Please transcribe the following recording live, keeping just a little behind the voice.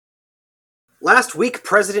Last week,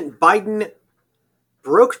 President Biden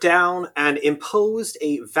broke down and imposed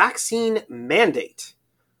a vaccine mandate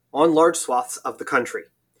on large swaths of the country.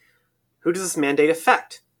 Who does this mandate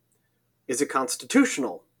affect? Is it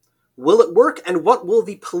constitutional? Will it work? And what will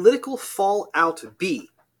the political fallout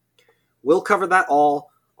be? We'll cover that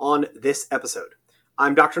all on this episode.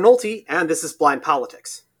 I'm Dr. Nolte, and this is Blind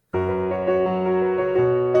Politics.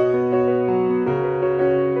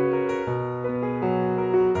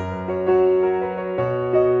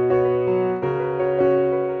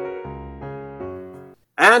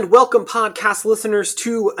 And welcome, podcast listeners,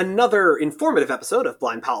 to another informative episode of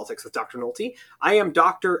Blind Politics with Dr. Nolte. I am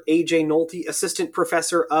Dr. A.J. Nolte, Assistant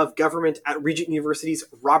Professor of Government at Regent University's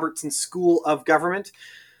Robertson School of Government.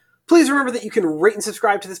 Please remember that you can rate and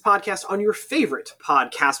subscribe to this podcast on your favorite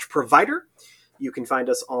podcast provider. You can find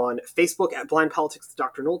us on Facebook at Blind Politics with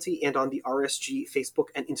Dr. Nolte and on the RSG Facebook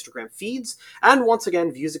and Instagram feeds. And once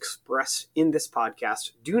again, views expressed in this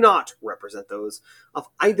podcast do not represent those of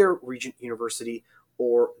either Regent University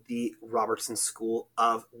or the Robertson School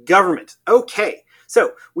of Government. Okay,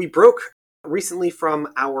 so we broke recently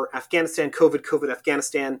from our Afghanistan, COVID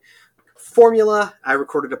Afghanistan formula. I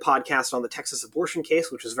recorded a podcast on the Texas abortion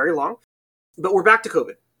case, which was very long. But we're back to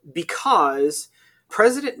COVID because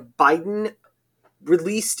President Biden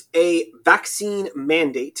released a vaccine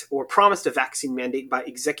mandate or promised a vaccine mandate by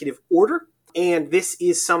executive order. And this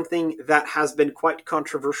is something that has been quite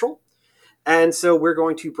controversial. And so we're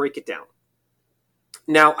going to break it down.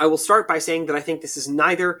 Now, I will start by saying that I think this is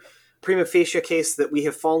neither prima facie case that we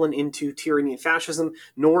have fallen into tyranny and fascism,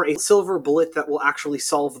 nor a silver bullet that will actually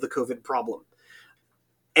solve the COVID problem.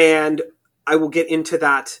 And I will get into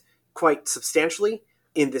that quite substantially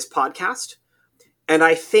in this podcast. And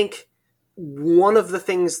I think one of the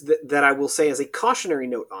things that I will say as a cautionary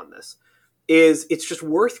note on this is it's just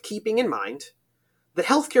worth keeping in mind that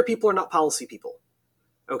healthcare people are not policy people.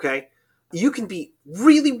 Okay? You can be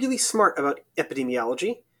really, really smart about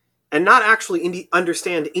epidemiology and not actually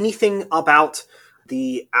understand anything about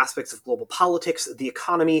the aspects of global politics, the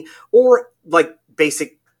economy, or like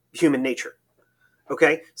basic human nature.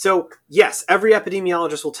 Okay? So yes, every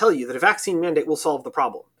epidemiologist will tell you that a vaccine mandate will solve the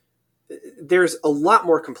problem. There's a lot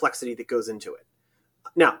more complexity that goes into it.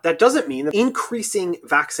 Now, that doesn't mean that increasing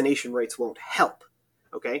vaccination rates won't help.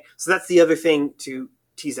 Okay? So that's the other thing to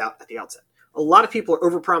tease out at the outset. A lot of people are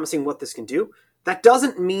overpromising what this can do. That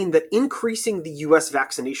doesn't mean that increasing the U.S.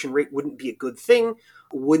 vaccination rate wouldn't be a good thing,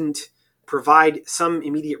 wouldn't provide some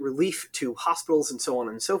immediate relief to hospitals and so on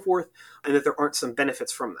and so forth, and that there aren't some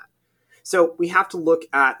benefits from that. So we have to look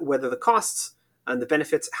at whether the costs and the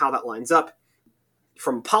benefits, how that lines up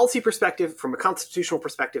from a policy perspective, from a constitutional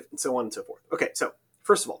perspective, and so on and so forth. Okay, so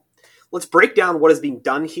first of all, let's break down what is being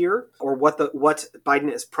done here, or what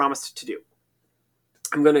Biden has promised to do.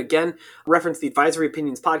 I'm going to, again, reference the Advisory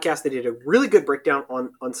Opinions podcast. They did a really good breakdown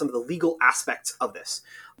on some of the legal aspects of this.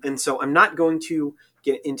 And so I'm not going to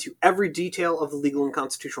get into every detail of the legal and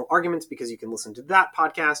constitutional arguments because you can listen to that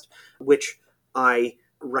podcast, which I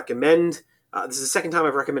recommend. This is the second time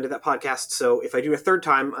I've recommended that podcast. So if I do a third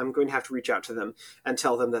time, I'm going to have to reach out to them and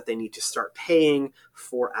tell them that they need to start paying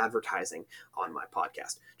for advertising on my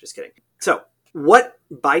podcast. Just kidding. So what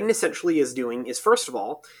Biden essentially is doing is, first of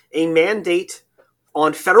all, a mandate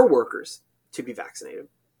on federal workers to be vaccinated.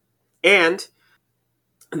 And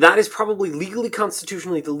that is probably legally,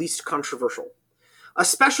 constitutionally the least controversial,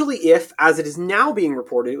 especially if, as it is now being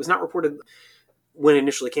reported, it was not reported when it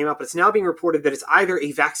initially came out, but it's now being reported that it's either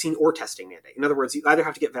a vaccine or testing mandate. In other words, you either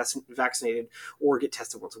have to get vaccinated or get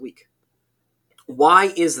tested once a week.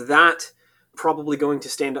 Why is that probably going to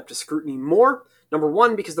stand up to scrutiny more? Number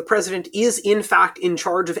one, because the president is, in fact, in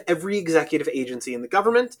charge of every executive agency in the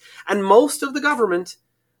government, and most of the government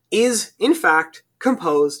is, in fact,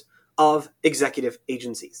 composed of executive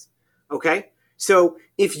agencies. Okay? So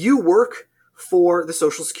if you work for the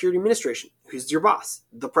Social Security Administration, who's your boss?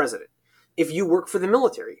 The president. If you work for the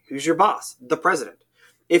military, who's your boss? The president.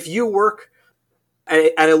 If you work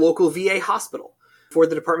at a local VA hospital for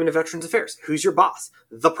the Department of Veterans Affairs, who's your boss?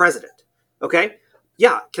 The president. Okay?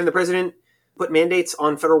 Yeah, can the president put mandates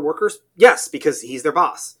on federal workers? Yes, because he's their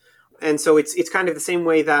boss. And so it's kind of the same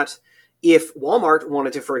way that if Walmart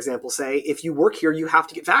wanted to, for example, say, if you work here, you have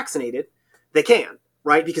to get vaccinated, they can,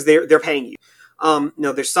 right? Because they're paying you.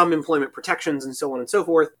 There's some employment protections and so on and so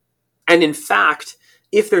forth. And in fact,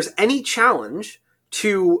 if there's any challenge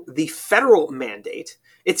to the federal mandate,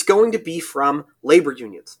 it's going to be from labor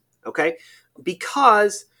unions, okay?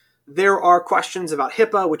 Because there are questions about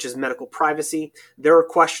HIPAA, which is medical privacy. There are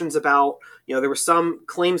questions about, there were some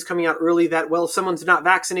claims coming out early that, well, if someone's not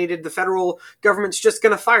vaccinated, the federal government's just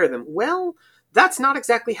going to fire them. Well, That's not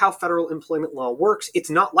exactly how federal employment law works. It's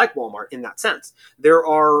not like Walmart in that sense. There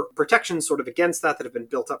are protections sort of against that have been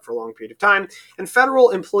built up for a long period of time, and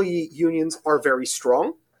federal employee unions are very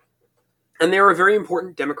strong, and they're a very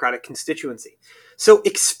important democratic constituency. So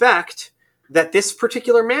expect that this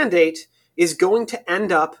particular mandate is going to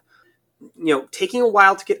end up, taking a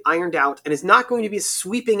while to get ironed out, and is not going to be as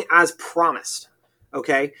sweeping as promised.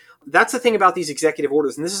 Okay? That's the thing about these executive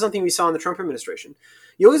orders, and this is something we saw in the Trump administration.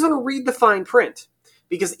 You always want to read the fine print,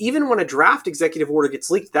 because even when a draft executive order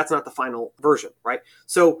gets leaked, that's not the final version, right?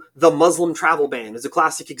 So the Muslim travel ban is a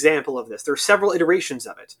classic example of this. There are several iterations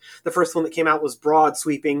of it. The first one that came out was broad,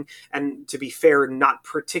 sweeping, and to be fair, not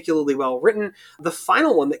particularly well written. The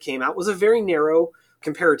final one that came out was a very narrow,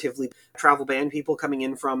 comparatively, travel ban, people coming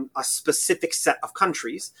in from a specific set of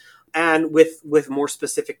countries, and with more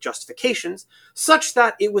specific justifications, such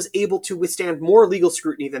that it was able to withstand more legal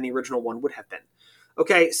scrutiny than the original one would have been.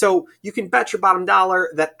 Okay, so you can bet your bottom dollar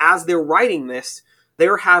that as they're writing this,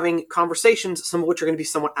 they're having conversations, some of which are going to be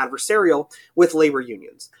somewhat adversarial, with labor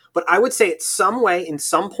unions. But I would say at some way, in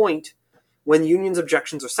some point, when unions'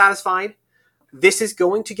 objections are satisfied, this is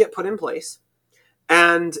going to get put in place,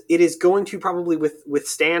 and it is going to probably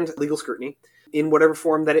withstand legal scrutiny in whatever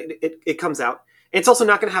form that it comes out. It's also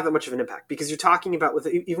not going to have that much of an impact, because you're talking about,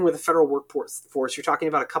 even with a federal workforce, you're talking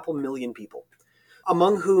about a couple million people,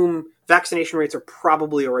 among whom vaccination rates are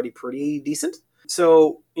probably already pretty decent.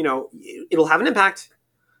 So, it'll have an impact,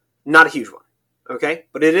 not a huge one, okay?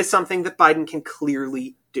 But it is something that Biden can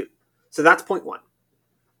clearly do. So that's point one.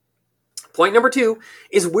 Point number two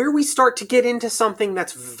is where we start to get into something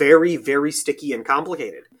that's very, very sticky and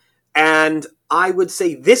complicated. And I would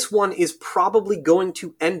say this one is probably going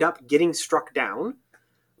to end up getting struck down.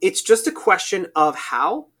 It's just a question of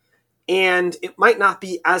how, and it might not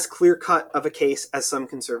be as clear-cut of a case as some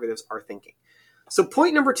conservatives are thinking. So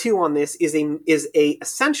point number two on this is a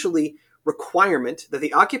essentially requirement that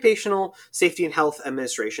the Occupational Safety and Health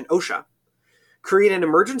Administration, OSHA, create an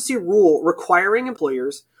emergency rule requiring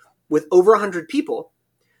employers with over 100 people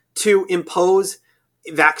to impose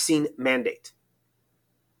a vaccine mandate.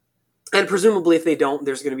 And presumably, if they don't,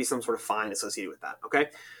 there's going to be some sort of fine associated with that, okay?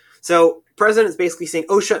 So, the president is basically saying,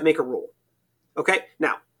 OSHA, make a rule, okay?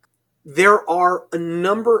 Now, there are a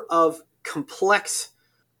number of complex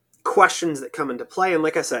questions that come into play, and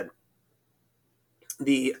like I said,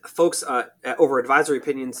 the folks over Advisory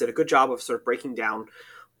Opinions did a good job of sort of breaking down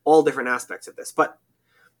all different aspects of this. But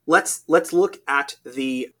let's look at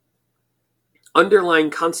the underlying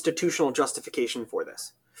constitutional justification for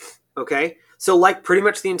this, okay? So like pretty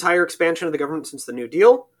much the entire expansion of the government since the New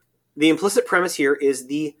Deal, the implicit premise here is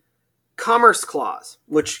the Commerce Clause,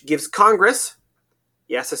 which gives Congress,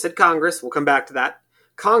 yes, I said Congress, we'll come back to that,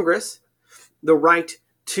 Congress, the right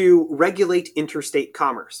to regulate interstate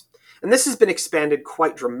commerce. And this has been expanded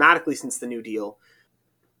quite dramatically since the New Deal,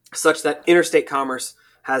 such that interstate commerce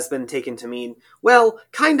has been taken to mean, well,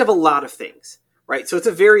 kind of a lot of things, right? So it's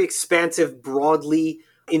a very expansive, broadly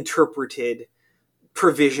interpreted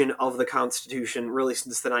provision of the Constitution, really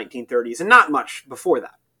since the 1930s, and not much before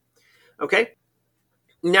that. Okay?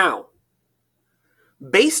 Now,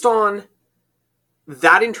 based on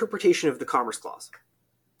that interpretation of the Commerce Clause,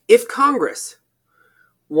 if Congress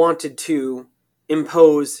wanted to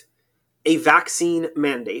impose a vaccine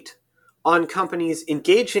mandate on companies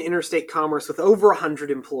engaged in interstate commerce with over 100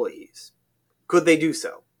 employees, could they do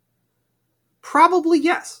so? Probably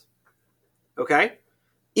yes. Okay?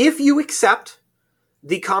 If you accept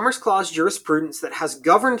the Commerce Clause jurisprudence that has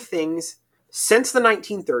governed things since the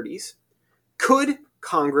 1930s, could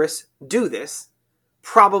Congress do this?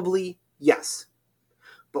 Probably yes.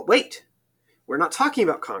 But wait, we're not talking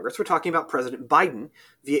about Congress, we're talking about President Biden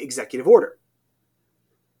via executive order.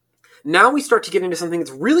 Now we start to get into something that's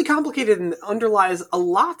really complicated and underlies a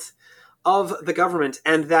lot of the government,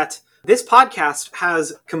 and that this podcast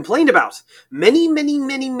has complained about many, many,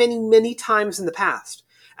 many, many, many times in the past,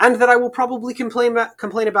 and that I will probably complain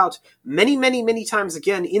about many, many, many times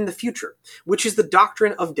again in the future, which is the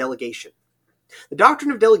doctrine of delegation. The doctrine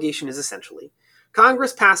of delegation is essentially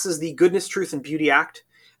Congress passes the Goodness, Truth, and Beauty Act,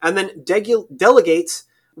 and then delegates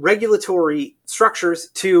regulatory structures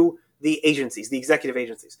to the agencies, the executive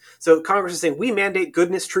agencies. So Congress is saying, we mandate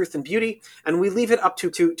goodness, truth, and beauty, and we leave it up to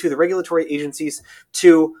the regulatory agencies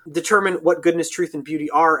to determine what goodness, truth, and beauty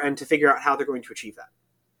are and to figure out how they're going to achieve that.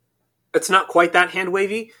 It's not quite that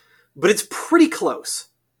hand-wavy, but it's pretty close.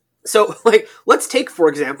 So, let's take, for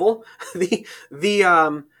example, the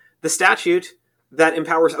statute that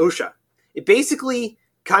empowers OSHA. It basically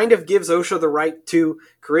kind of gives OSHA the right to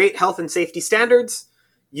create health and safety standards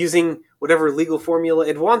using whatever legal formula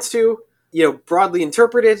it wants to, broadly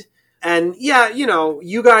interpreted, And yeah,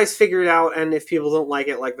 you guys figure it out, and if people don't like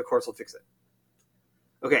it, like, the courts will fix it.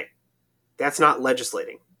 Okay, that's not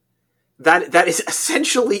legislating. That is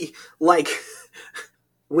essentially like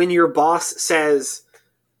when your boss says,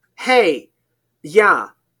 "Hey, yeah,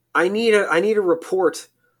 I need a report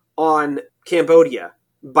on Cambodia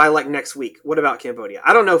by like next week. What about Cambodia?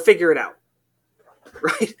 I don't know. Figure it out."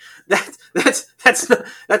 Right?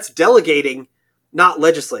 That's delegating, not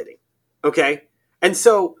legislating. Okay? And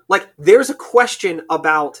so, like, there's a question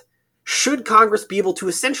about, should Congress be able to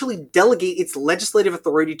essentially delegate its legislative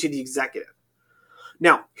authority to the executive?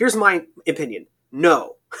 Now, here's my opinion.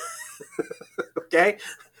 No. Okay?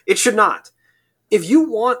 It should not. If you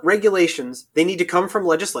want regulations, they need to come from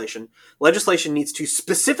legislation. Legislation needs to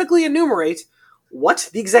specifically enumerate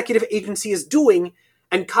what the executive agency is doing,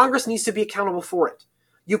 and Congress needs to be accountable for it.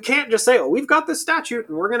 You can't just say, "Oh, we've got this statute,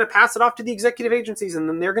 and we're going to pass it off to the executive agencies, and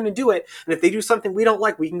then they're going to do it. And if they do something we don't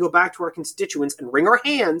like, we can go back to our constituents and wring our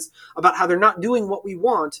hands about how they're not doing what we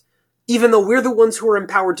want, even though we're the ones who are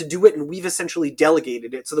empowered to do it, and we've essentially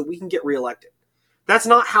delegated it so that we can get reelected." That's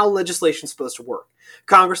not how legislation is supposed to work.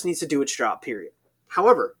 Congress needs to do its job, period.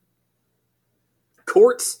 However,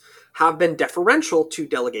 courts have been deferential to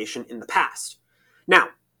delegation in the past. Now,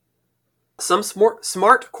 some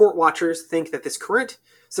smart court watchers think that this current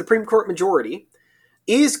Supreme Court majority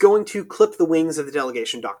is going to clip the wings of the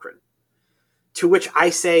delegation doctrine, to which I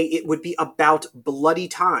say it would be about bloody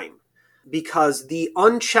time, because the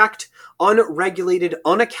unchecked, unregulated,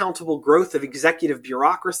 unaccountable growth of executive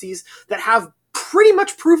bureaucracies that have pretty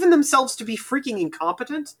much proven themselves to be freaking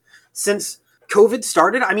incompetent since COVID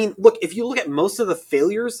started. I mean, look, if you look at most of the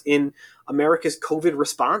failures in America's COVID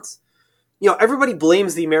response, everybody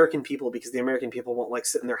blames the American people because the American people won't like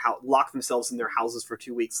sit in their house, lock themselves in their houses for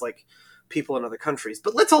 2 weeks like people in other countries.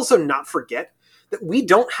 But let's also not forget that we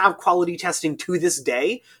don't have quality testing to this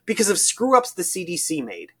day because of screw-ups the CDC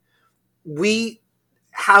made. We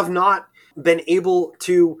have not been able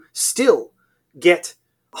to still get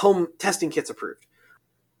home testing kits approved.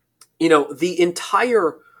 The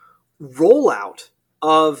entire rollout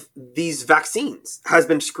of these vaccines has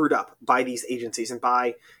been screwed up by these agencies and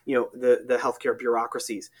by, the healthcare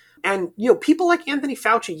bureaucracies. And, people like Anthony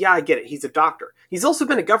Fauci, yeah, I get it. He's a doctor. He's also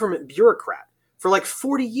been a government bureaucrat for like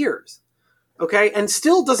 40 years. Okay. And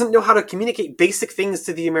still doesn't know how to communicate basic things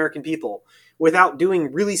to the American people without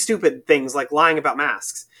doing really stupid things like lying about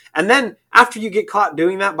masks. And then after you get caught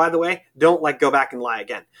doing that, by the way, don't go back and lie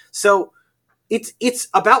again. So it's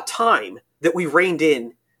about time that we reined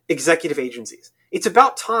in executive agencies. It's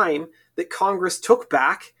about time that Congress took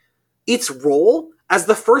back its role as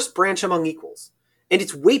the first branch among equals. And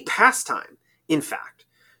it's way past time, in fact.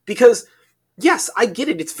 Because, yes, I get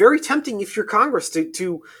it. It's very tempting if you're Congress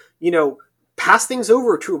to pass things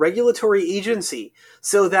over to a regulatory agency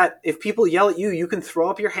so that if people yell at you, you can throw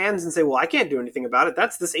up your hands and say, "Well, I can't do anything about it.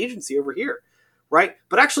 That's this agency over here." Right?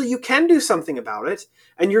 But actually, you can do something about it.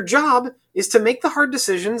 And your job is to make the hard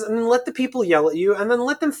decisions and then let the people yell at you and then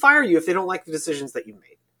let them fire you if they don't like the decisions that you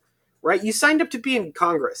made. Right? You signed up to be in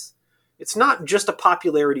Congress. It's not just a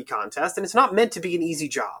popularity contest, and it's not meant to be an easy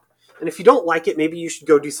job. And if you don't like it, maybe you should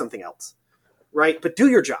go do something else. Right? But do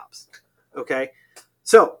your jobs. Okay?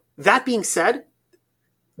 So, that being said,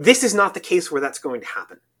 this is not the case where that's going to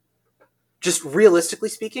happen. Just realistically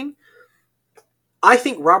speaking, I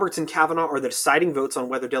think Roberts and Kavanaugh are the deciding votes on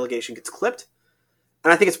whether delegation gets clipped,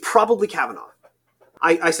 and I think it's probably Kavanaugh.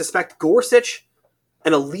 I suspect Gorsuch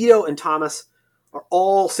and Alito and Thomas are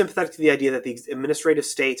all sympathetic to the idea that the administrative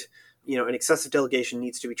state, an excessive delegation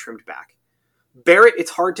needs to be trimmed back. Barrett,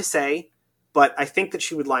 it's hard to say, but I think that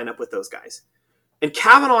she would line up with those guys. And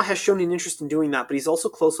Kavanaugh has shown an interest in doing that, but he's also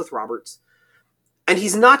close with Roberts. And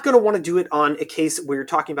he's not going to want to do it on a case where you're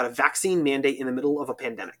talking about a vaccine mandate in the middle of a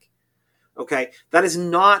pandemic. Okay? That is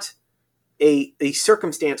not a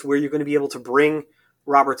circumstance where you're going to be able to bring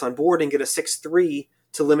Roberts on board and get a 6-3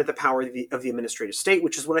 to limit the power of the administrative state,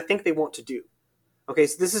 which is what I think they want to do. Okay,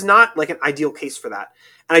 so this is not like an ideal case for that.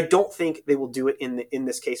 And I don't think they will do it in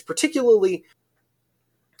this case, particularly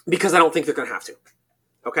because I don't think they're going to have to.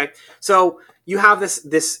 Okay, so you have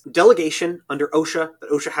this delegation under OSHA, that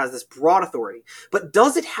OSHA has this broad authority. But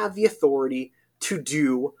does it have the authority to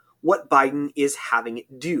do what Biden is having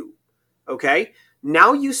it do? Okay,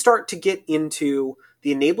 now you start to get into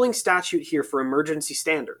the enabling statute here for emergency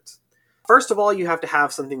standards. First of all, you have to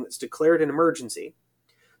have something that's declared an emergency.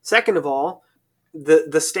 Second of all,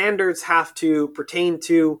 the standards have to pertain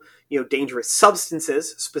to, dangerous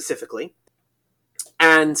substances specifically.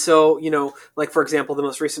 And so, like, for example, the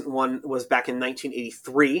most recent one was back in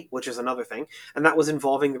 1983, which is another thing, and that was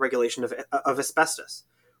involving the regulation of asbestos,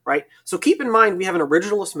 right? So keep in mind, we have an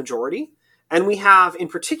originalist majority, and we have, in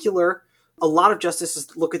particular, a lot of justices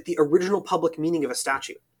that look at the original public meaning of a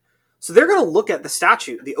statute. So they're going to look at the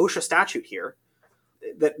statute, the OSHA statute here,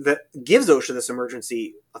 that gives OSHA this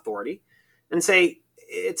emergency authority, and say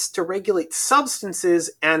it's to regulate substances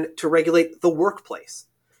and to regulate the workplace.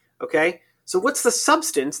 Okay? So what's the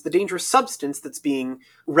substance, the dangerous substance that's being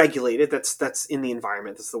regulated, that's in the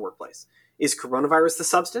environment, that's the workplace? Is coronavirus the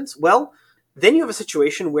substance? Well, then you have a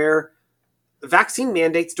situation where vaccine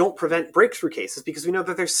mandates don't prevent breakthrough cases, because we know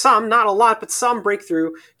that there's some, not a lot, but some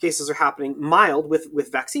breakthrough cases are happening mild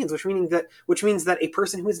with vaccines, which means that a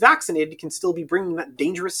person who is vaccinated can still be bringing that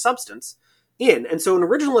dangerous substance in. And so an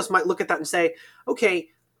originalist might look at that and say, okay,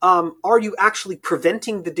 are you actually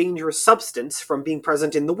preventing the dangerous substance from being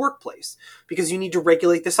present in the workplace? Because you need to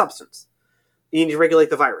regulate the substance. You need to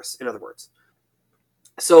regulate the virus, in other words.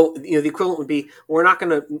 So, the equivalent would be, we're not going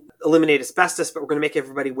to eliminate asbestos, but we're going to make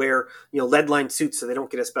everybody wear, lead-lined suits so they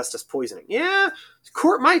don't get asbestos poisoning. Yeah, the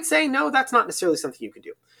court might say, no, that's not necessarily something you can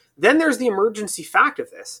do. Then there's the emergency fact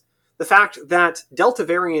of this. The fact that Delta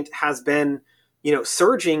variant has been,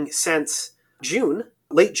 surging since June,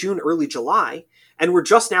 late June, early July, and we're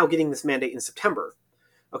just now getting this mandate in September.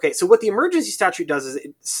 Okay, so what the emergency statute does is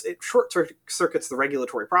it short-circuits the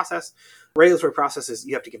regulatory process. Regulatory process is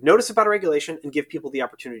you have to give notice about a regulation and give people the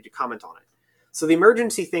opportunity to comment on it. So the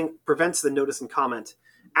emergency thing prevents the notice and comment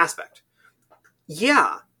aspect.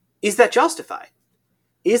 Yeah, is that justified?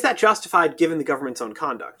 Is that justified given the government's own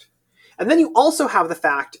conduct? And then you also have the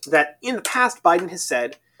fact that in the past, Biden has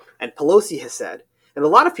said, and Pelosi has said, and a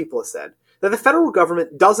lot of people have said, that the federal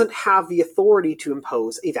government doesn't have the authority to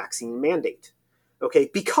impose a vaccine mandate.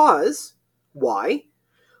 Okay, because, why?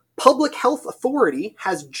 Public health authority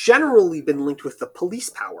has generally been linked with the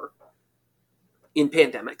police power in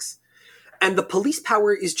pandemics, and the police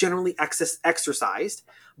power is generally exercised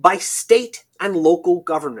by state and local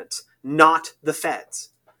governments, not the feds.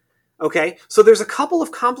 Okay, so there's a couple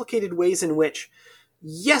of complicated ways in which,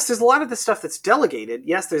 yes, there's a lot of this stuff that's delegated.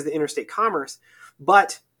 Yes, there's the interstate commerce,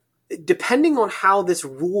 but depending on how this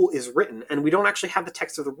rule is written, and we don't actually have the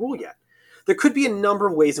text of the rule yet, there could be a number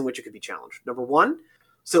of ways in which it could be challenged. Number one,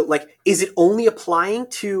 so is it only applying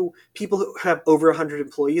to people who have over 100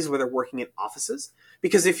 employees where they're working in offices?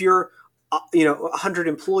 Because if you're, 100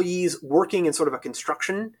 employees working in sort of a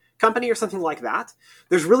construction company or something like that,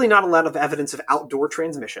 there's really not a lot of evidence of outdoor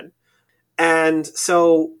transmission. And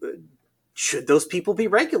so should those people be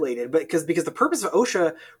regulated? Because the purpose of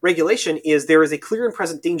OSHA regulation is there is a clear and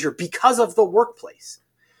present danger because of the workplace.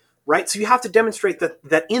 Right? So you have to demonstrate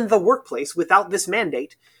that in the workplace, without this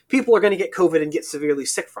mandate, people are going to get COVID and get severely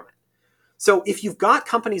sick from it. So if you've got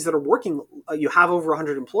companies that are working, you have over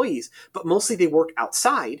 100 employees, but mostly they work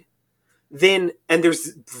outside, and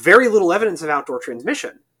there's very little evidence of outdoor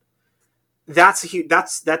transmission, that's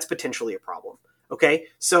potentially a problem. Okay?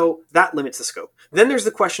 So that limits the scope. Then there's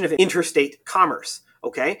the question of interstate commerce.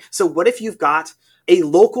 Okay? So what if you've got a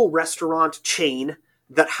local restaurant chain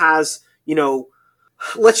that has,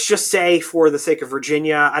 let's just say, for the sake of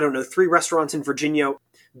Virginia, 3 restaurants in Virginia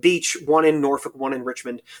Beach, 1 in Norfolk, 1 in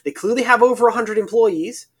Richmond. They clearly have over 100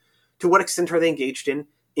 employees. To what extent are they engaged in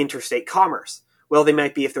interstate commerce? Well, they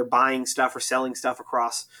might be if they're buying stuff or selling stuff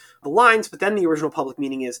across the lines, but then the original public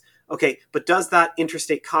meaning is, okay, but does that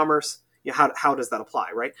interstate commerce, how does that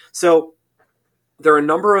apply, right? So there are a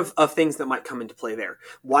number of things that might come into play there.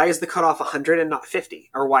 Why is the cutoff 100 and not 50?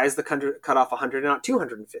 Or why is the cutoff 100 and not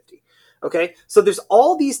 250? Okay, so there's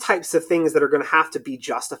all these types of things that are going to have to be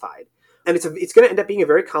justified. And it's going to end up being a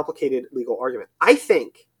very complicated legal argument. I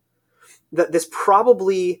think that this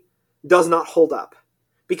probably does not hold up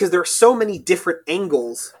because there are so many different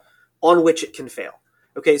angles on which it can fail.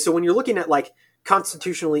 Okay, so when you're looking at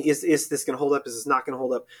constitutionally, is this going to hold up? Is this not going to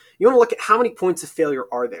hold up? You want to look at how many points of failure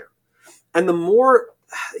are there. And the more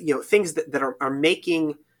things that are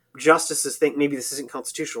making justices think maybe this isn't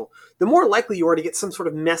constitutional, the more likely you are to get some sort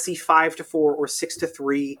of messy 5-4 or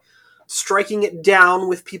 6-3, striking it down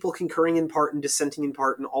with people concurring in part and dissenting in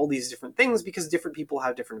part and all these different things because different people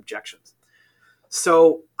have different objections.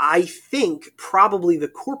 So I think probably the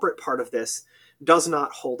corporate part of this does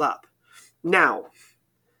not hold up. Now,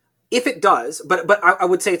 if it does, but I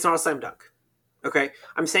would say it's not a slam dunk. Okay?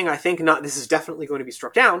 I'm saying I think not. This is definitely going to be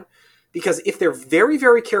struck down. Because if they're very,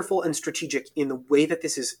 very careful and strategic in the way that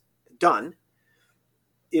this is done,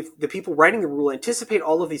 if the people writing the rule anticipate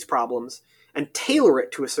all of these problems and tailor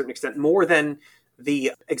it to a certain extent more than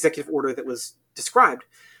the executive order that was described,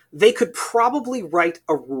 they could probably write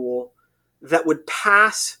a rule that would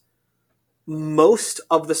pass most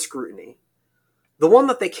of the scrutiny, The one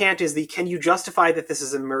that they can't is can you justify that this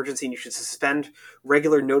is an emergency and you should suspend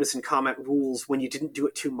regular notice and comment rules when you didn't do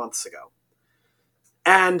it 2 months ago?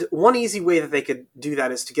 And one easy way that they could do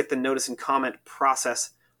that is to get the notice and comment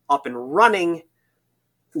process up and running,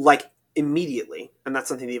 like, immediately. And that's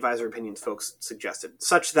something the advisory opinions folks suggested,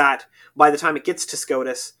 such that by the time it gets to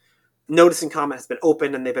SCOTUS, notice and comment has been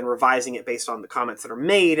opened and they've been revising it based on the comments that are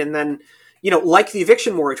made. And then, like the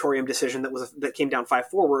eviction moratorium decision that came down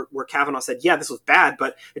 5-4, where Kavanaugh said, yeah, this was bad,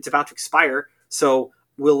 but it's about to expire, so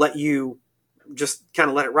we'll let you just kind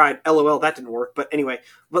of let it ride. LOL, that didn't work. But anyway,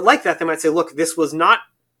 but like that, they might say, look, this was not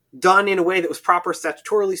done in a way that was proper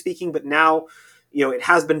statutorily speaking, but now, it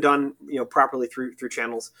has been done, properly through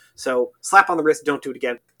channels. So slap on the wrist, don't do it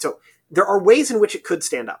again. So there are ways in which it could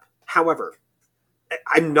stand up. However,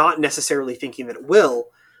 I'm not necessarily thinking that it will,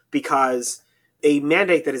 because a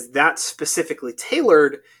mandate that is that specifically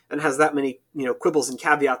tailored and has that many, quibbles and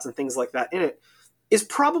caveats and things like that in it is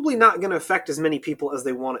probably not going to affect as many people as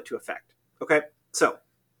they want it to affect. Okay, so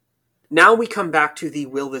now we come back to the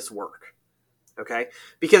will this work? Okay,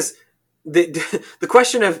 because the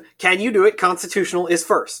question of can you do it constitutional is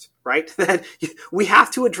first, right? That we have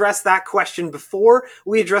to address that question before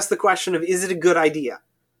we address the question of is it a good idea?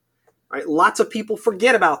 Right? Lots of people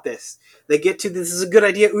forget about this. They get to this is a good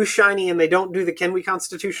idea, ooh shiny, and they don't do the can we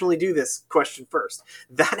constitutionally do this question first.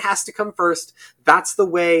 That has to come first. That's the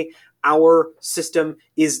way our system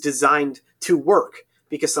is designed to work.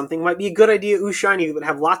 Because something might be a good idea, ooh shiny, that would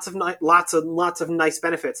have lots of nice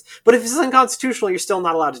benefits. But if it's unconstitutional, you're still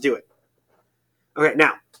not allowed to do it. Okay,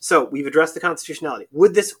 now, so we've addressed the constitutionality.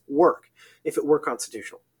 Would this work if it were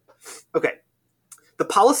constitutional? Okay, the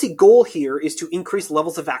policy goal here is to increase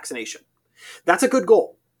levels of vaccination. That's a good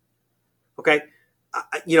goal. Okay,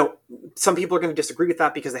 some people are going to disagree with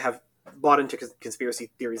that because they have bought into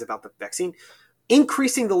conspiracy theories about the vaccine.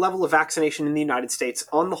 Increasing the level of vaccination in the United States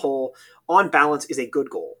on the whole, on balance, is a good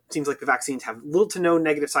goal. It seems like the vaccines have little to no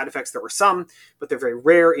negative side effects. There were some, but they're very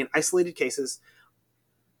rare in isolated cases.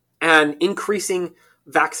 And increasing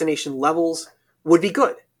vaccination levels would be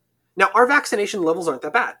good. Now, our vaccination levels aren't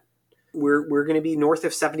that bad. We're going to be north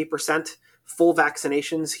of 70% full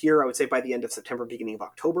vaccinations here, I would say, by the end of September, beginning of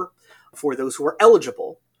October, for those who are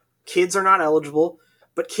eligible. Kids are not eligible.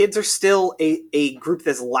 But kids are still a group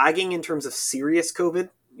that's lagging in terms of serious COVID.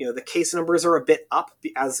 The case numbers are a bit up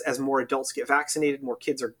as more adults get vaccinated, more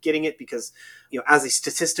kids are getting it because, as a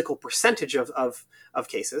statistical percentage of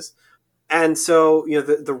cases. And so,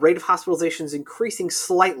 the rate of hospitalization is increasing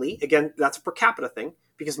slightly. Again, that's a per capita thing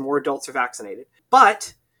because more adults are vaccinated.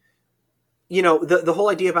 But, the whole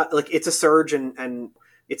idea about it's a surge and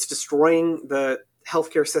it's destroying the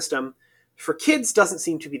healthcare system for kids doesn't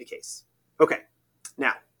seem to be the case. Okay.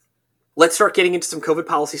 Now, let's start getting into some COVID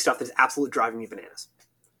policy stuff that is absolutely driving me bananas.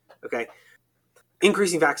 Okay?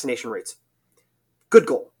 Increasing vaccination rates. Good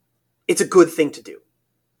goal. It's a good thing to do.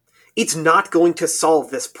 It's not going to solve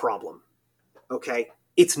this problem. Okay?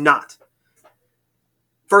 It's not.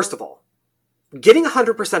 First of all, getting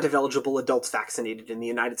 100% of eligible adults vaccinated in the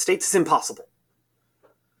United States is impossible.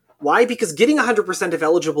 Why? Because getting 100% of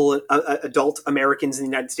eligible adult Americans in the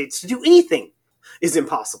United States to do anything is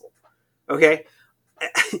impossible. Okay?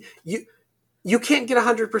 You can't get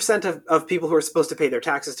 100% of people who are supposed to pay their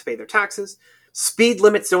taxes. Speed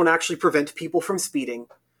limits don't actually prevent people from speeding.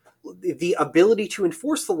 The ability to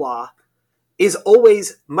enforce the law is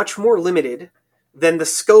always much more limited than the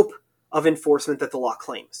scope of enforcement that the law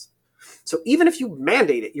claims. So even if you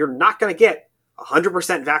mandate it, you're not going to get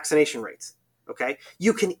 100% vaccination rates. Okay?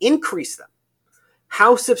 You can increase them.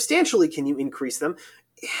 How substantially can you increase them?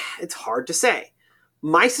 It's hard to say.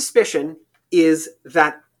 My suspicion is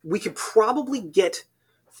that we could probably get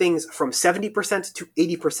things from 70% to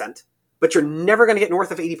 80%, but you're never going to get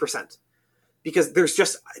north of 80% because there's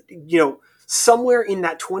just, somewhere in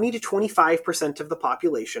that 20 to 25% of the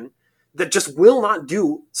population that just will not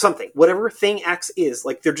do something, whatever thing X is,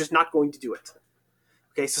 they're just not going to do it.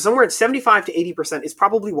 Okay, so somewhere at 75 to 80% is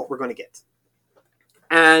probably what we're going to get.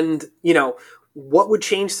 And, what would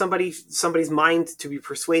change somebody's mind to be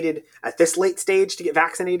persuaded at this late stage to get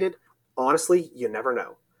vaccinated? Honestly, you never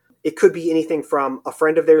know. It could be anything from a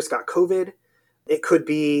friend of theirs got COVID. It could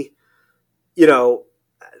be,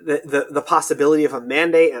 the possibility of a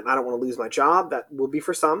mandate and I don't want to lose my job. That will be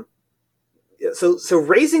for some. So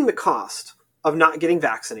raising the cost of not getting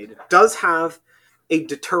vaccinated does have a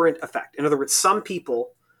deterrent effect. In other words, some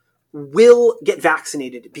people will get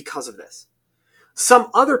vaccinated because of this.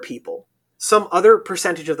 Some other people, some other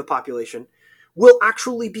percentage of the population will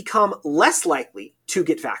actually become less likely to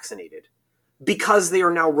get vaccinated because they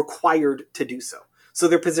are now required to do so. So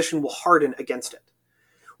their position will harden against it.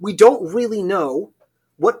 we don't really know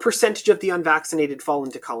what percentage of the unvaccinated fall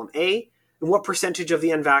into column A and what percentage of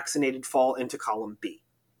the unvaccinated fall into column B.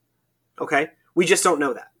 Okay? We just don't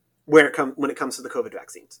know that when it comes to the COVID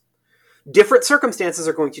vaccines. Different circumstances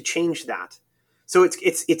are going to change that. So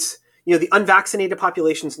it's the unvaccinated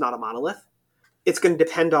population is not a monolith. It's going to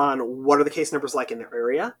depend on what are the case numbers like in their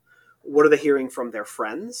area, what are they hearing from their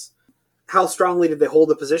friends, how strongly did they hold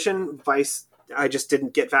the position, I just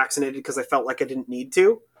didn't get vaccinated because I felt like I didn't need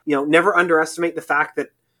to. Never underestimate the fact that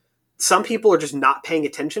some people are just not paying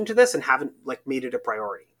attention to this and haven't made it a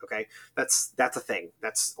priority. Okay. That's a thing.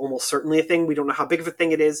 That's almost certainly a thing. We don't know how big of a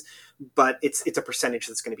thing it is, but it's a percentage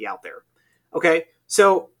that's going to be out there. Okay.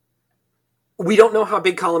 So we don't know how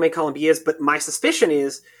big column A, column B is, but my suspicion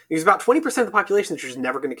is there's about 20% of the population that you're just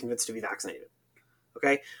never going to convince to be vaccinated.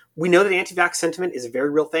 Okay. We know that anti-vax sentiment is a very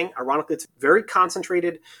real thing. Ironically, it's very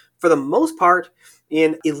concentrated for the most part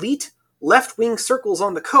in elite left-wing circles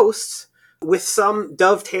on the coasts, with some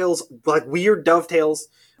dovetails, weird dovetails,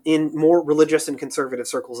 in more religious and conservative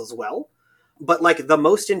circles as well. But the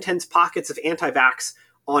most intense pockets of anti-vax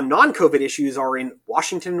on non-COVID issues are in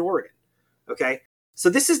Washington and Oregon. Okay? So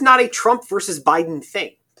this is not a Trump versus Biden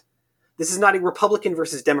thing. This is not a Republican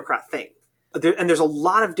versus Democrat thing. And there's a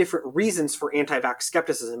lot of different reasons for anti-vax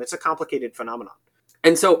skepticism. It's a complicated phenomenon.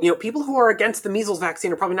 And so, people who are against the measles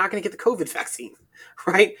vaccine are probably not going to get the COVID vaccine,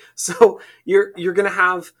 right? So you're going to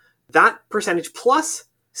have that percentage plus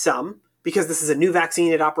some, because this is a new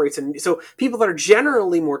vaccine, it operates in. So people that are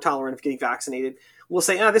generally more tolerant of getting vaccinated will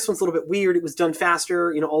say, this one's a little bit weird, it was done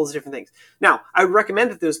faster, all those different things. Now, I would recommend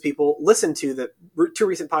that those people listen to the two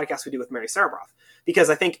recent podcasts we did with Mary Sarabroff, because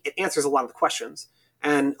I think it answers a lot of the questions.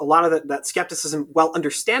 And a lot of that skepticism, while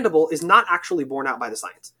understandable, is not actually borne out by the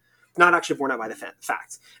science, not actually borne out by the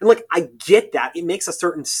facts. And I get that. It makes a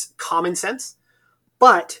certain common sense,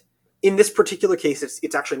 but in this particular case,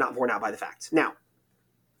 it's actually not borne out by the facts. Now,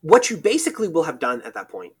 what you basically will have done at that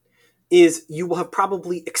point is you will have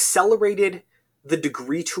probably accelerated the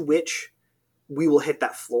degree to which we will hit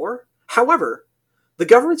that floor. However, the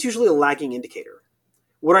government's usually a lagging indicator.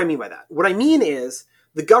 What do I mean by that? What I mean is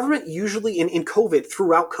the government usually in COVID,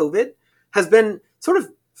 throughout COVID, has been sort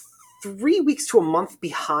of 3 weeks to a month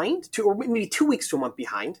behind, or maybe 2 weeks to a month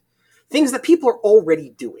behind, things that people are already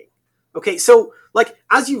doing. Okay, so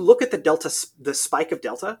as you look at the spike of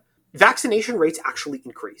Delta, vaccination rates actually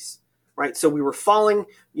increase, right? So we were falling,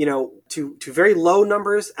 to very low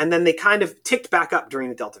numbers, and then they kind of ticked back up during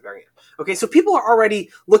the Delta variant. Okay, so people are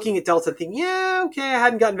already looking at Delta and thinking, yeah, okay, I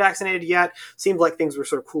hadn't gotten vaccinated yet. Seemed like things were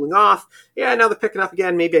sort of cooling off. Yeah, now they're picking up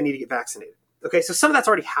again. Maybe I need to get vaccinated. Okay, so some of that's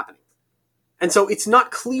already happening. And so it's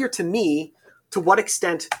not clear to me to what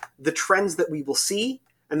extent the trends that we will see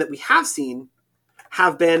and that we have seen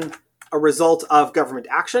have been a result of government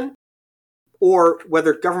action, or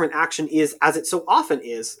whether government action is, as it so often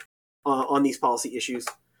is on these policy issues,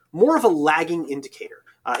 more of a lagging indicator,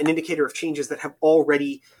 an indicator of changes that have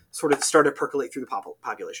already sort of started to percolate through the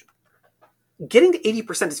population. Getting to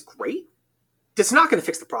 80% is great. It's not going to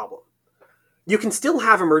fix the problem. You can still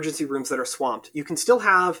have emergency rooms that are swamped. You can still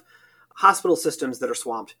have hospital systems that are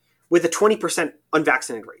swamped with a 20%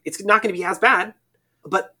 unvaccinated rate. It's not going to be as bad.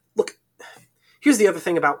 But look, here's the other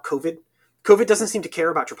thing about COVID. COVID doesn't seem to care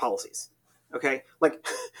about your policies. Okay?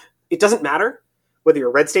 It doesn't matter whether you're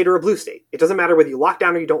a red state or a blue state. It doesn't matter whether you lock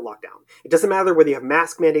down or you don't lock down. It doesn't matter whether you have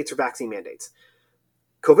mask mandates or vaccine mandates.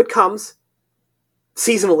 COVID comes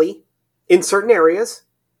seasonally in certain areas.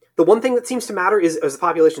 The one thing that seems to matter is the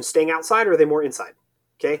population staying outside, or are they more inside?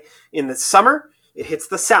 Okay? In the summer, it hits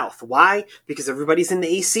the south. Why? Because everybody's in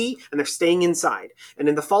the AC and they're staying inside. And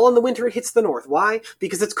in the fall and the winter, it hits the north. Why?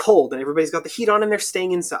 Because it's cold and everybody's got the heat on and they're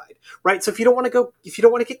staying inside. Right? So if you don't want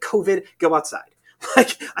to get COVID, go outside.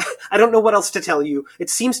 I don't know what else to tell you.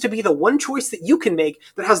 It seems to be the one choice that you can make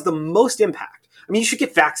that has the most impact. I mean, you should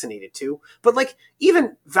get vaccinated too. But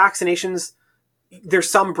even vaccinations,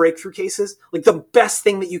 there's some breakthrough cases. The best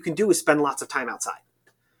thing that you can do is spend lots of time outside.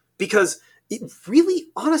 Because it really,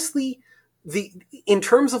 honestly, in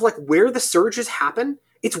terms of where the surges happen,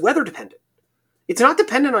 it's weather dependent. It's not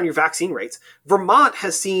dependent on your vaccine rates. Vermont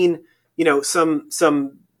has seen,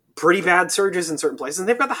 some pretty bad surges in certain places, and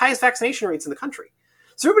they've got the highest vaccination rates in the country.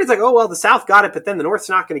 So everybody's like, oh, well, the South got it, but then the North's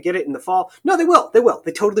not going to get it in the fall. No, they will. They will.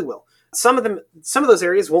 They totally will. Some of those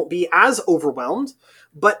areas won't be as overwhelmed,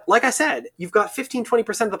 but like I said, you've got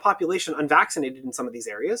 15-20% of the population unvaccinated in some of these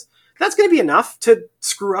areas. That's going to be enough to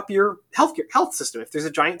screw up your health system if there's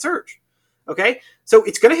a giant surge. Okay? So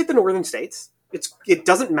it's going to hit the northern states. It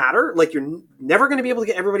doesn't matter. You're never going to be able to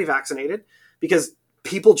get everybody vaccinated because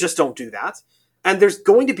people just don't do that. And there's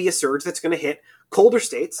going to be a surge that's going to hit colder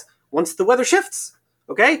states once the weather shifts.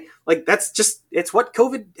 Okay? Like, it's what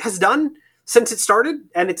COVID has done since it started,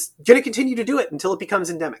 and it's going to continue to do it until it becomes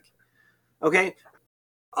endemic. Okay?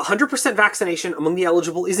 100% vaccination among the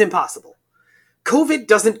eligible is impossible. COVID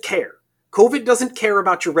doesn't care. COVID doesn't care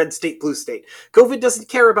about your red state, blue state. COVID doesn't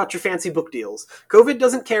care about your fancy book deals. COVID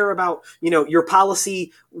doesn't care about, your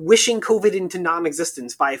policy wishing COVID into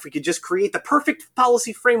non-existence by if we could just create the perfect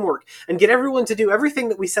policy framework and get everyone to do everything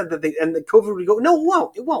that we said and the COVID would go,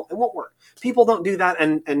 no, it won't work. People don't do that,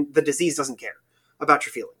 and the disease doesn't care about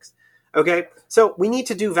your feelings. Okay? So we need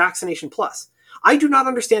to do vaccination plus. I do not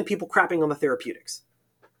understand people crapping on the therapeutics.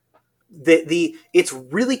 It's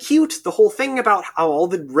really cute, the whole thing about how all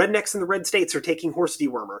the rednecks in the red states are taking horse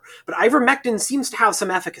dewormer, but ivermectin seems to have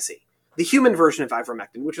some efficacy. The human version of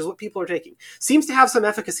ivermectin, which is what people are taking, seems to have some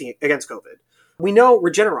efficacy against COVID. We know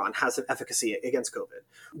Regeneron has some efficacy against COVID.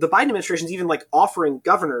 The Biden administration is even offering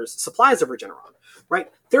governors supplies of Regeneron,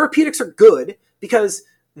 right? Therapeutics are good because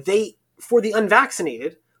they, for the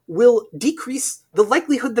unvaccinated, will decrease the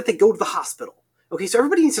likelihood that they go to the hospital. Okay, so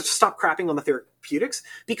everybody needs to stop crapping on the therapeutics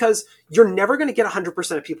because you're never going to get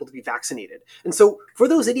 100% of people to be vaccinated. And so for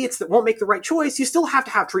those idiots that won't make the right choice, you still have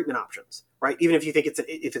to have treatment options, right? Even if you think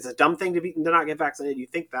if it's a dumb thing to not get vaccinated, you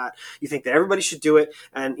think that everybody should do it.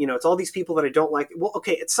 And, it's all these people that I don't like. Well,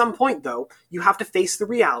 okay, at some point, though, you have to face the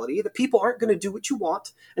reality that people aren't going to do what you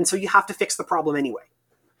want. And so you have to fix the problem anyway,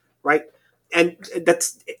 right? And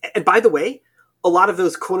by the way, a lot of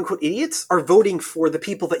those quote unquote idiots are voting for the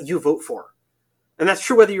people that you vote for. And that's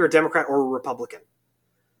true whether you're a Democrat or a Republican.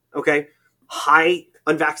 Okay? High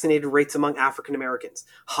unvaccinated rates among African Americans.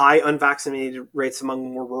 High unvaccinated rates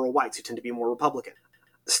among more rural whites who tend to be more Republican.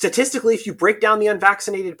 Statistically, if you break down the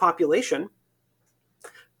unvaccinated population,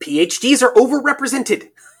 PhDs are overrepresented.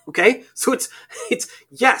 Okay? So it's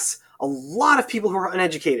yes, a lot of people who are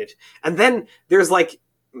uneducated. And then there's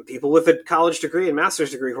people with a college degree and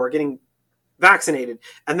master's degree who are getting vaccinated,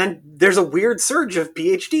 and then there's a weird surge of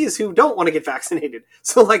PhDs who don't want to get vaccinated.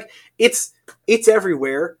 So it's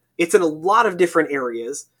everywhere. It's in a lot of different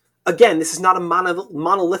areas. Again, this is not a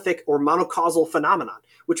monolithic or monocausal phenomenon,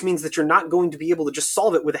 which means that you're not going to be able to just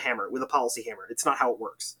solve it with a policy hammer. It's not how it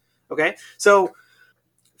works. Okay? So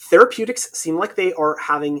therapeutics seem like they are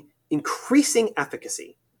having increasing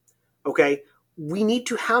efficacy. Okay? We need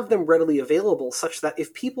to have them readily available such that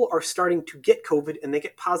if people are starting to get COVID and they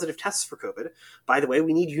get positive tests for COVID, by the way,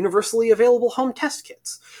 we need universally available home test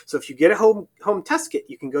kits. So if you get a home test kit,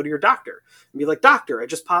 you can go to your doctor and be like, doctor, I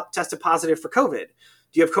just tested positive for COVID.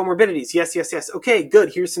 Do you have comorbidities? Yes. Okay,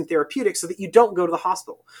 good. Here's some therapeutics so that you don't go to the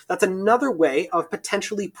hospital. That's another way of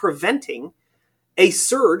potentially preventing a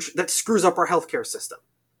surge that screws up our healthcare system.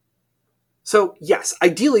 So yes,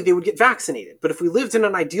 ideally they would get vaccinated. But if we lived in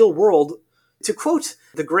an ideal world, to quote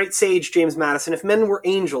the great sage James Madison, if men were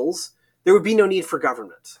angels, there would be no need for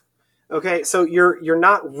government. Okay, so you're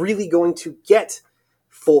not really going to get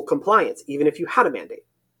full compliance, even if you had a mandate.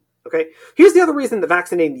 Okay, here's the other reason that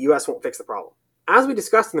vaccinating the U.S. won't fix the problem. As we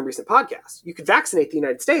discussed in the recent podcast, you could vaccinate the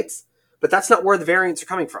United States, but that's not where the variants are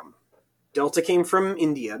coming from. Delta came from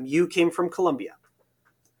India, Mu came from Colombia.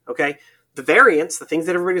 Okay, the variants, the things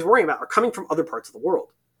that everybody's worrying about, are coming from other parts of the world.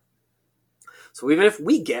 So even if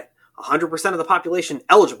we get 100% of the population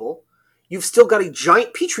eligible, you've still got a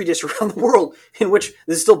giant petri dish around the world in which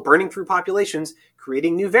this is still burning through populations,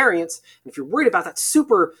 creating new variants. And if you're worried about that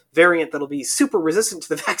super variant that'll be super resistant to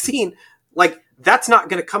the vaccine, that's not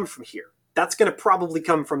going to come from here. That's going to probably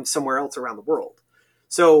come from somewhere else around the world.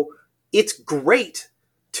 So it's great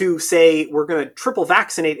to say we're going to triple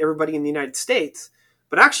vaccinate everybody in the United States,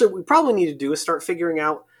 but actually what we probably need to do is start figuring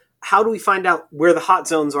out how do we find out where the hot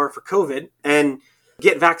zones are for COVID and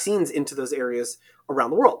get vaccines into those areas around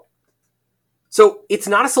the world. So it's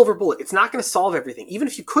not a silver bullet. It's not going to solve everything. Even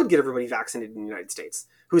if you could get everybody vaccinated in the United States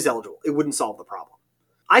who's eligible, it wouldn't solve the problem.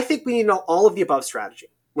 I think we need to know all of the above strategy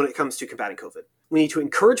when it comes to combating COVID. We need to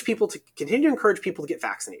continue to encourage people to get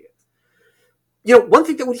vaccinated. One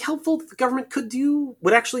thing that would be helpful that the government could do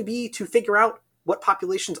would actually be to figure out what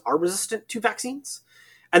populations are resistant to vaccines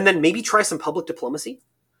and then maybe try some public diplomacy.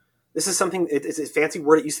 This is something, it's a fancy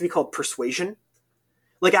word. It used to be called persuasion.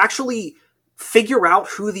 Actually figure out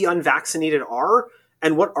who the unvaccinated are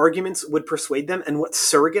and what arguments would persuade them and what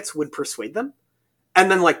surrogates would persuade them. And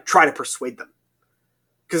then try to persuade them.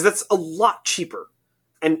 Because that's a lot cheaper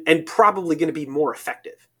and probably going to be more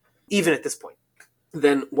effective, even at this point,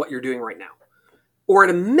 than what you're doing right now. Or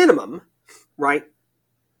at a minimum, right,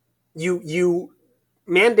 you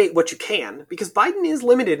mandate what you can, because Biden is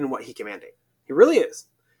limited in what he can mandate. He really is.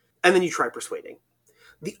 And then you try persuading.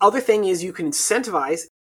 The other thing is you can incentivize,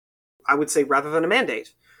 I would say, rather than a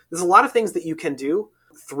mandate. There's a lot of things that you can do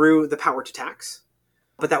through the power to tax.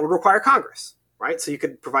 But that would require Congress, right? So you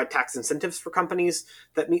could provide tax incentives for companies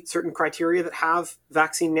that meet certain criteria that have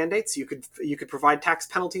vaccine mandates. You could provide tax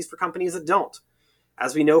penalties for companies that don't.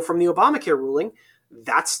 As we know from the Obamacare ruling,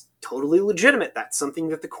 that's totally legitimate. That's something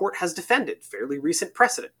that the court has defended. Fairly recent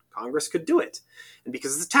precedent. Congress could do it. And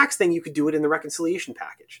because it's a tax thing, you could do it in the reconciliation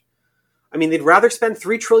package. I mean, they'd rather spend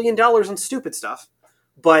 $3 trillion on stupid stuff.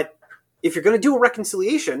 But if you're going to do a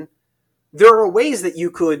reconciliation, there are ways that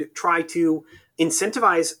you could try to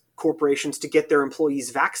incentivize corporations to get their employees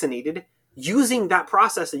vaccinated using that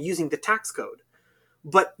process and using the tax code.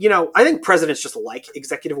 But, I think presidents just like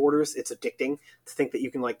executive orders. It's addicting to think that you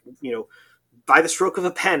can, by the stroke of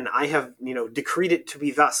a pen, I have, decreed it to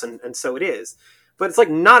be thus, and so it is. But it's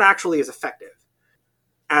not actually as effective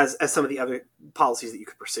as some of the other policies that you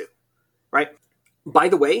could pursue, right? By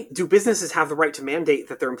the way, do businesses have the right to mandate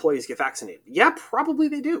that their employees get vaccinated? Yeah, probably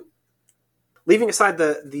they do. Leaving aside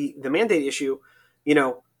the mandate issue,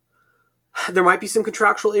 there might be some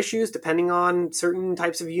contractual issues depending on certain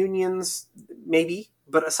types of unions, maybe.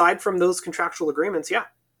 But aside from those contractual agreements, yeah,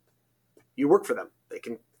 you work for them. They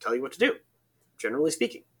can tell you what to do, generally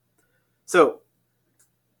speaking. So,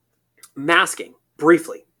 masking,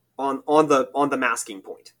 briefly, on the masking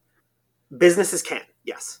point. Businesses can,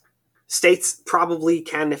 yes. States probably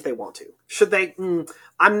can if they want to. Should they?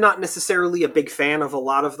 I'm not necessarily a big fan of a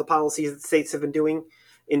lot of the policies that states have been doing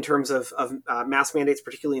in terms of mask mandates,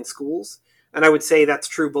 particularly in schools. And I would say that's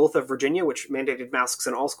true both of Virginia, which mandated masks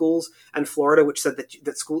in all schools, and Florida, which said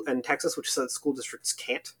that school, and Texas, which said school districts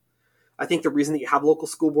can't. I think the reason that you have local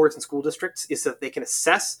school boards and school districts is so that they can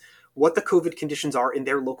assess what the COVID conditions are in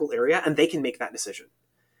their local area, and they can make that decision.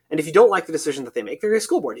 And if you don't like the decision that they make, they're a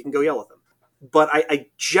school board. You can go yell at them. But I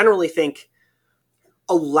generally think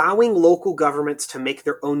allowing local governments to make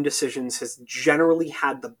their own decisions has generally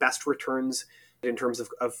had the best returns in terms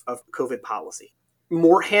of COVID policy.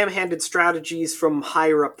 More ham-handed strategies from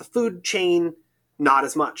higher up the food chain, not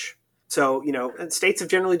as much. So, and states have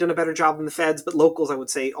generally done a better job than the feds, but locals, I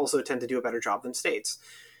would say, also tend to do a better job than states.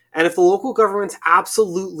 And if the local government's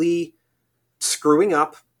absolutely screwing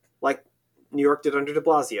up, like New York did under de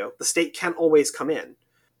Blasio, the state can't always come in.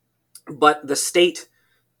 But the state,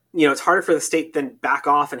 it's harder for the state then back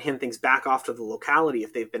off and hand things back off to the locality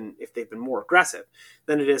if they've been more aggressive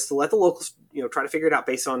than it is to let the locals, try to figure it out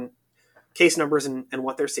based on case numbers and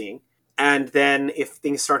what they're seeing. And then if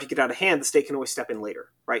things start to get out of hand, the state can always step in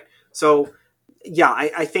later, right? So, yeah,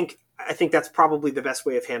 I think that's probably the best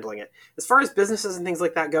way of handling it. As far as businesses and things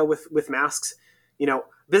like that go with masks,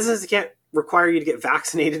 businesses can't require you to get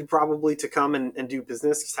vaccinated probably to come and do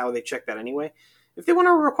business. It's how they check that anyway. If they want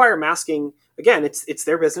to require masking, again, it's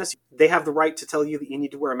their business. They have the right to tell you that you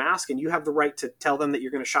need to wear a mask, and you have the right to tell them that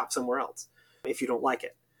you're going to shop somewhere else if you don't like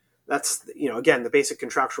it. That's, again, the basic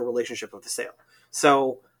contractual relationship of the sale.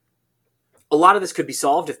 So a lot of this could be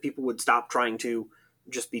solved if people would stop trying to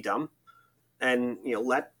just be dumb and,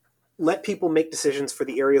 let people make decisions for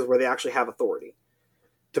the areas where they actually have authority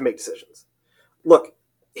to make decisions. Look,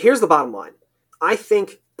 here's the bottom line. I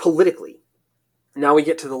think politically, now we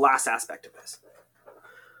get to the last aspect of this.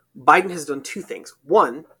 Biden has done two things.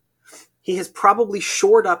 One, he has probably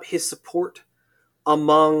shored up his support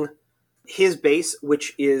among his base,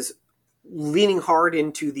 which is leaning hard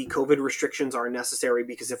into the COVID restrictions are necessary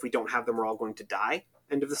because if we don't have them, we're all going to die,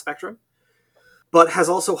 end of the spectrum. But has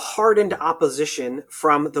also hardened opposition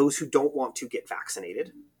from those who don't want to get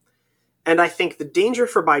vaccinated. And I think the danger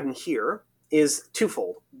for Biden here is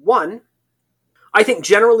twofold. One, I think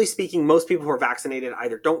generally speaking, most people who are vaccinated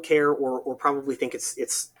either don't care or probably think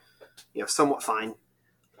it's somewhat fine.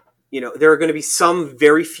 There are going to be some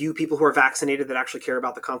very few people who are vaccinated that actually care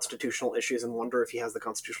about the constitutional issues and wonder if he has the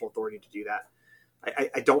constitutional authority to do that.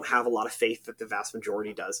 I don't have a lot of faith that the vast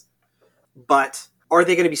majority does. But are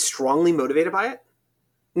they going to be strongly motivated by it?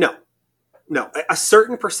 No. A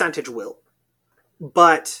certain percentage will,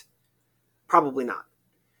 but probably not.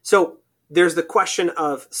 So there's the question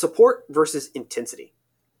of support versus intensity.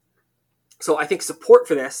 So I think support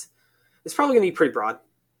for this is probably going to be pretty broad.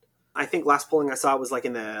 I think last polling I saw was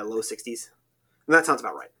in the low 60s. And that sounds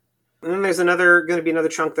about right. And then there's going to be another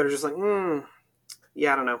chunk that are just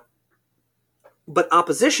yeah, I don't know. But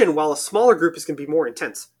opposition, while a smaller group, is going to be more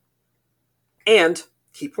intense. And,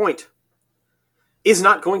 key point, is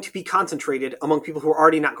not going to be concentrated among people who are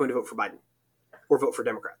already not going to vote for Biden or vote for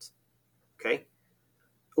Democrats. Okay?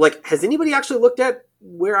 Has anybody actually looked at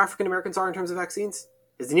where African Americans are in terms of vaccines?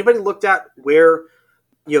 Has anybody looked at where,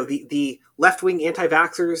 the left-wing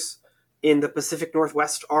anti-vaxxers in the Pacific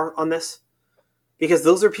Northwest are on this? Because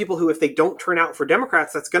those are people who, if they don't turn out for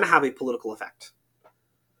Democrats, that's going to have a political effect.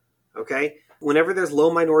 Okay? Whenever there's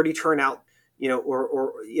low minority turnout,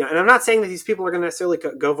 and I'm not saying that these people are going to necessarily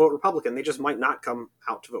go vote Republican. They just might not come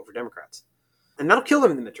out to vote for Democrats. And that'll kill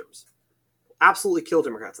them in the midterms. Absolutely kill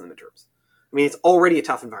Democrats in the midterms. I mean, it's already a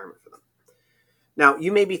tough environment for them. Now,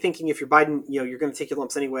 you may be thinking if you're Biden, you're going to take your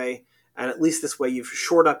lumps anyway, and at least this way you've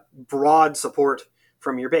shored up broad support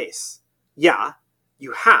from your base. Yeah,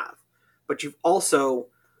 you have. But you've also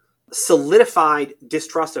solidified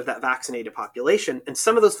distrust of that vaccinated population, and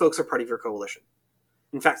some of those folks are part of your coalition.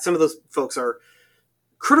 In fact, some of those folks are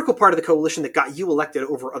critical part of the coalition that got you elected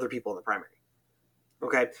over other people in the primary.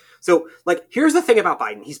 Okay? So, here's the thing about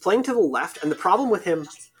Biden. He's playing to the left, and the problem with him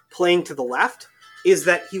playing to the left is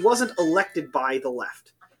that he wasn't elected by the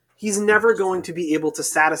left. He's never going to be able to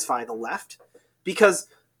satisfy the left because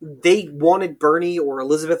they wanted Bernie or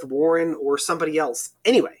Elizabeth Warren or somebody else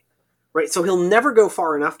anyway, right? So he'll never go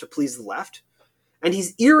far enough to please the left, and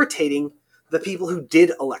he's irritating the people who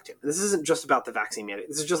did elect him. This isn't just about the vaccine mandate.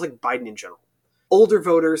 This is just like Biden in general. Older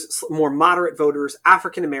voters, more moderate voters,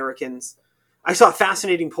 African Americans. I saw a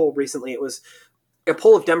fascinating poll recently. It was a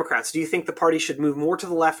poll of Democrats. Do you think the party should move more to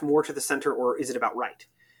the left, more to the center, or is it about right?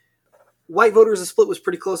 White voters, the split was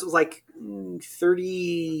pretty close. It was like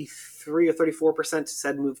 33 or 34%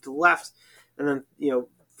 said move to the left. And then,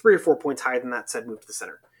 3 or 4 points higher than that said move to the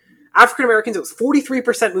center. African Americans, it was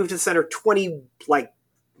 43% move to the center,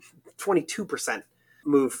 22%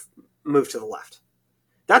 move to the left.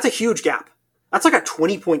 That's a huge gap. That's like a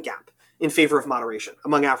 20-point gap in favor of moderation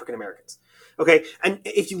among African Americans. Okay, and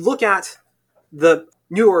if you look at the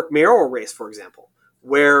New York mayoral race, for example,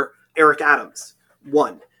 where Eric Adams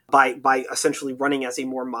won by essentially running as a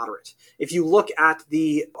more moderate. If you look at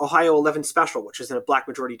the Ohio 11 special, which is in a black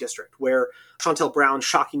majority district, where Shontel Brown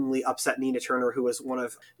shockingly upset Nina Turner, who was one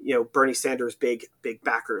of Bernie Sanders' big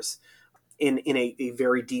backers in a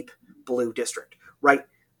very deep blue district, right?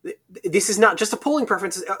 This is not just a polling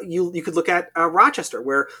preference. You could look at Rochester,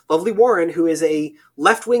 where Lovely Warren, who is a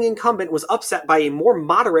left-wing incumbent, was upset by a more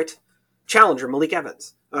moderate challenger, Malik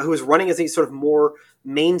Evans, who is running as a sort of more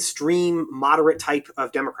mainstream, moderate type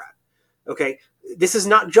of Democrat. Okay, this is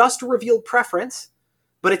not just a revealed preference,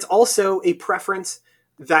 but it's also a preference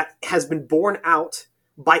that has been borne out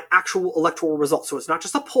by actual electoral results. So it's not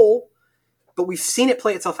just a poll, but we've seen it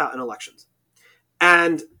play itself out in elections.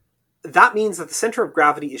 And that means that the center of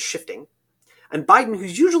gravity is shifting. And Biden,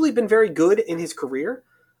 who's usually been very good in his career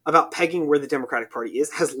about pegging where the Democratic Party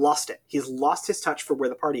is, has lost it. He's lost his touch for where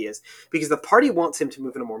the party is because the party wants him to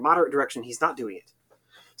move in a more moderate direction. He's not doing it.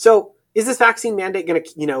 So is this vaccine mandate going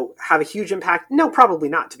to, have a huge impact? No, probably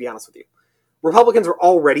not, to be honest with you. Republicans are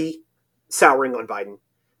already souring on Biden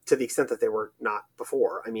to the extent that they were not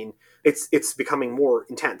before. I mean, it's becoming more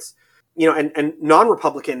intense. And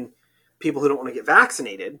non-Republican people who don't want to get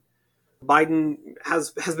vaccinated, Biden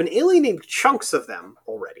has been alienating chunks of them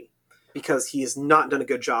already because he has not done a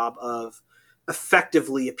good job of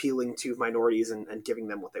effectively appealing to minorities and giving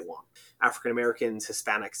them what they want. African Americans,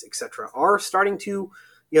 Hispanics, etc. are starting to,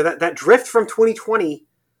 that drift from 2020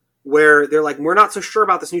 where they're like, we're not so sure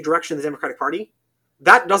about this new direction of the Democratic Party.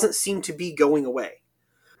 That doesn't seem to be going away.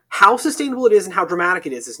 How sustainable it is and how dramatic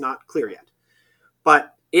it is not clear yet.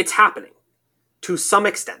 But it's happening. To some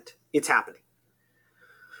extent, it's happening.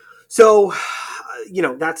 So,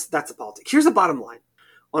 that's the politics. Here's the bottom line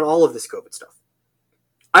on all of this COVID stuff.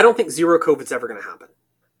 I don't think zero COVID's ever going to happen.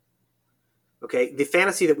 Okay? The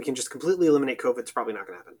fantasy that we can just completely eliminate COVID is probably not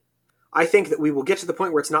going to happen. I think that we will get to the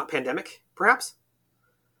point where it's not pandemic, perhaps.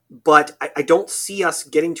 But I don't see us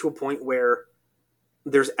getting to a point where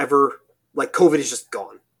there's ever, COVID is just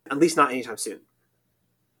gone. At least not anytime soon.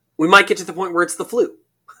 We might get to the point where it's the flu.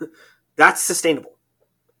 That's sustainable.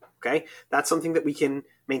 Okay? That's something that we can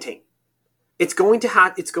maintain. It's going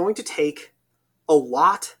to take a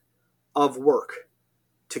lot of work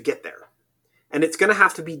to get there. And it's going to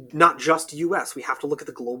have to be not just US. We have to look at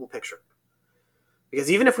the global picture.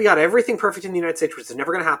 Because even if we got everything perfect in the United States, which is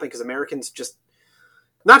never going to happen because Americans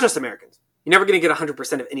not just Americans, you're never going to get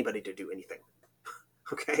 100% of anybody to do anything.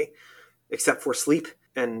 Okay? Except for sleep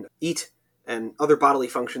and eat and other bodily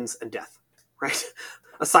functions and death. Right?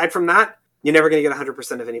 Aside from that, you're never going to get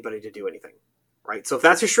 100% of anybody to do anything. Right? So if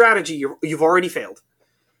that's your strategy, you've already failed.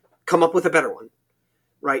 Come up with a better one.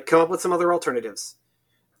 Right? Come up with some other alternatives.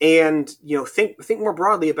 And, think more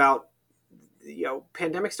broadly about,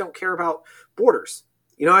 pandemics don't care about borders.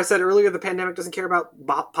 I said earlier the pandemic doesn't care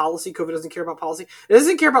about policy. COVID doesn't care about policy. It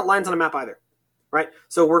doesn't care about lines on a map either. Right?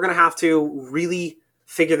 So we're going to have to really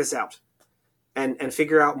figure this out and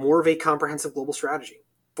figure out more of a comprehensive global strategy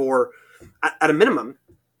for, at a minimum,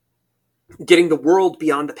 getting the world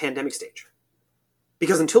beyond the pandemic stage.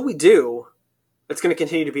 Because until we do, it's going to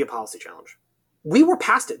continue to be a policy challenge. We were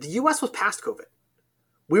past it. The US was past COVID.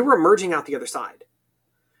 We were emerging out the other side.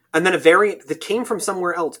 And then a variant that came from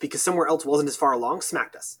somewhere else because somewhere else wasn't as far along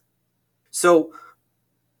smacked us. So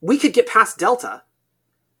we could get past Delta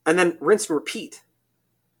and then rinse and repeat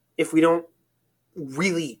if we don't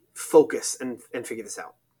really focus and figure this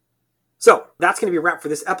out. So that's going to be a wrap for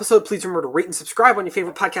this episode. Please remember to rate and subscribe on your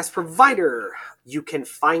favorite podcast provider. You can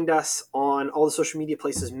find us on all the social media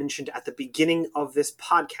places mentioned at the beginning of this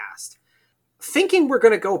podcast. Thinking we're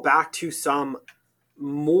going to go back to some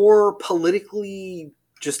more politically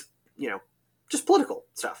just political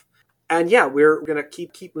stuff. And yeah, we're going to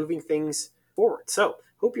keep moving things forward. So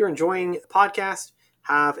hope you're enjoying the podcast.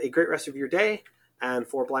 Have a great rest of your day. And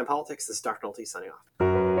for Blind Politics, this is Dr. Nolte signing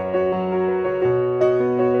off.